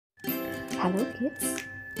Hello kids,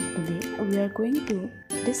 today we are going to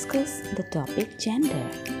discuss the topic gender.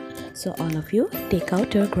 So all of you take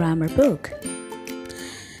out your grammar book.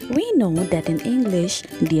 We know that in English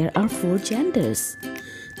there are 4 genders.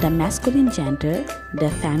 The masculine gender, the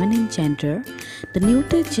feminine gender, the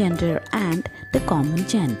neuter gender and the common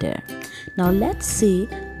gender. Now let's see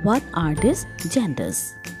what are these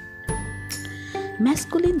genders.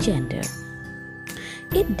 Masculine gender.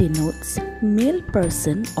 It denotes male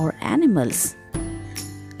person or animals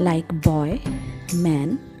like boy,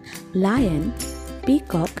 man, lion,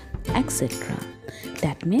 peacock, etc.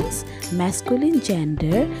 That means masculine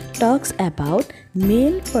gender talks about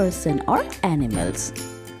male person or animals.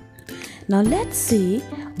 Now let's see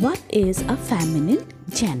what is a feminine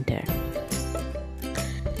gender.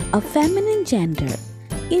 A feminine gender,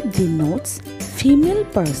 it denotes female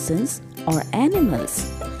persons or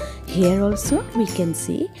animals. Here also we can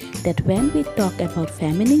see that when we talk about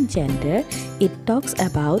feminine gender, it talks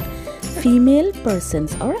about female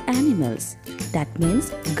persons or animals. That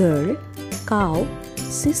means girl, cow,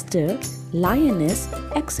 sister, lioness,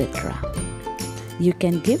 etc. You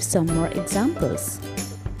can give some more examples.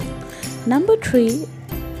 Number 3,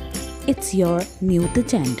 it's your neuter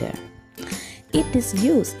gender. It is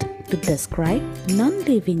used to describe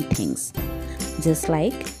non-living things, just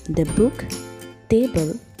like the book,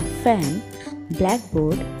 table, fan,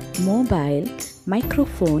 blackboard, mobile,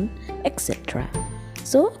 microphone, etc.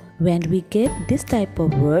 So when we get this type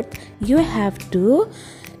of word, you have to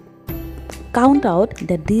count out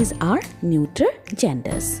that these are neuter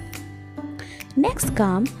genders. Next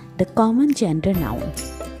comes the common gender noun.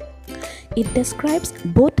 It describes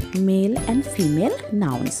both male and female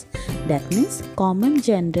nouns. That means common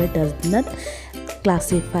gender does not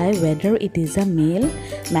classify whether it is a male,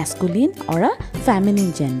 masculine or a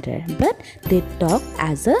feminine gender, but they talk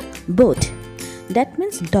as a both. That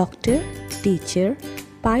means doctor, teacher,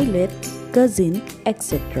 pilot, cousin,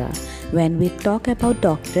 etc. When we talk about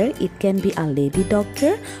doctor, it can be a lady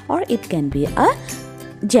doctor or it can be a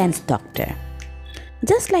gents doctor.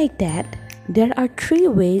 Just like that, there are 3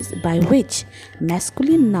 ways by which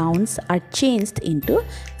masculine nouns are changed into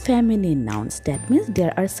feminine nouns. That means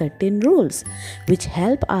there are certain rules which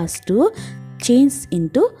help us to change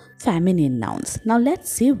into feminine nouns. Now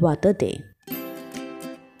let's see what are they.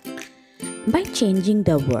 By changing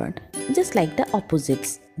the word, just like the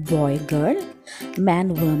opposites, boy, girl,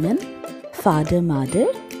 man, woman, father, mother,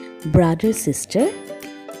 brother, sister,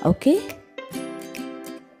 okay,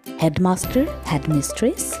 headmaster,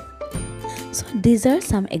 headmistress. So these are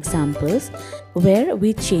some examples where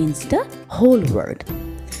we change the whole word.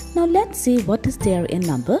 Now let's see what is there in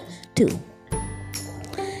number 2.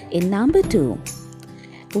 In number 2,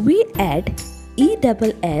 we add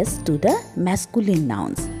ESS to the masculine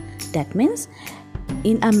nouns. That means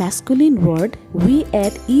in a masculine word, we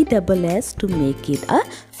add ESS to make it a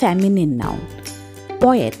feminine noun.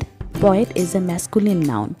 Poet. Poet is a masculine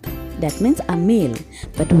noun. That means a male.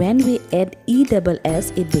 But when we add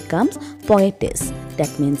ESS, it becomes poetess. That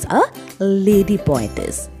means a lady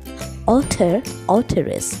poetess. Author,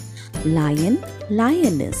 authoress. Lion,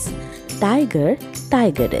 lioness. Tiger,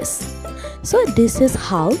 tigeress. So this is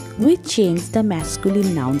how we change the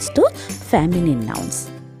masculine nouns to feminine nouns.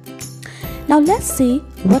 Now let's see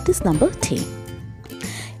what is number 3.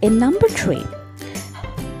 In number 3,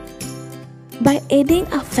 by adding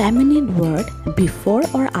a feminine word before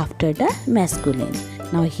or after the masculine.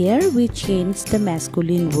 Now here we change the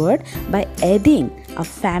masculine word by adding a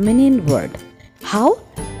feminine word. How?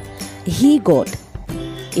 He goat,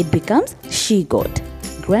 it becomes she goat.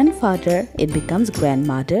 Grandfather, it becomes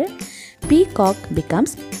grandmother. Peacock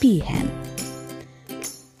becomes peahen.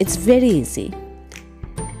 It's very easy.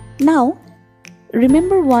 Now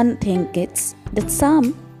remember one thing, kids, that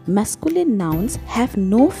some masculine nouns have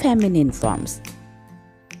no feminine forms.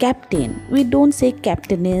 Captain, we don't say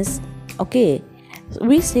captainess, okay,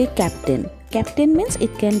 we say captain. Captain means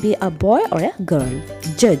it can be a boy or a girl.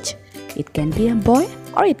 Judge, it can be a boy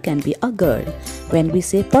or it can be a girl. When we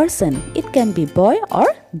say person, it can be boy or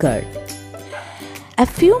girl. A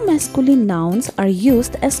few masculine nouns are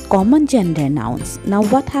used as common gender nouns. Now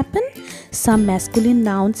what happened? Some masculine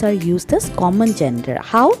nouns are used as common gender.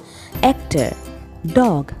 How? Actor,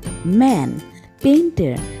 dog, man,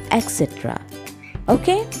 painter, etc.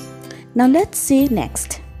 Okay? Now let's see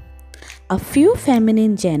next. A few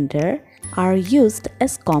feminine gender are used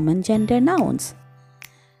as common gender nouns.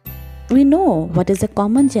 We know what is a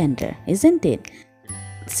common gender, isn't it?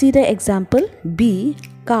 See the example: bee,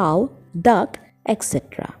 cow, duck,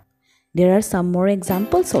 etc. There are some more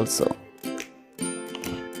examples also.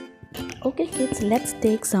 Okay kids, let's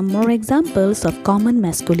take some more examples of common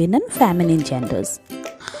masculine and feminine genders.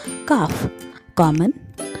 Calf, common.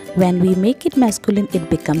 When we make it masculine,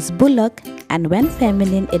 it becomes bullock, and when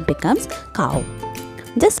feminine, it becomes cow.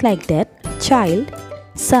 Just like that, child,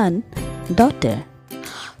 son, daughter.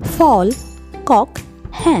 Fowl, cock,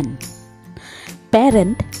 hen.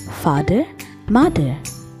 Parent, father, mother.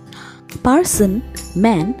 Person,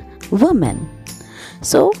 man, woman.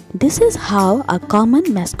 So, this is how our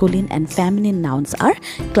common masculine and feminine nouns are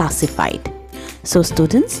classified. So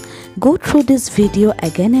students, go through this video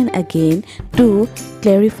again and again to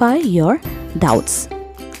clarify your doubts.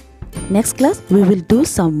 Next class, we will do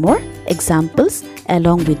some more examples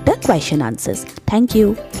along with the question answers. Thank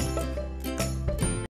you.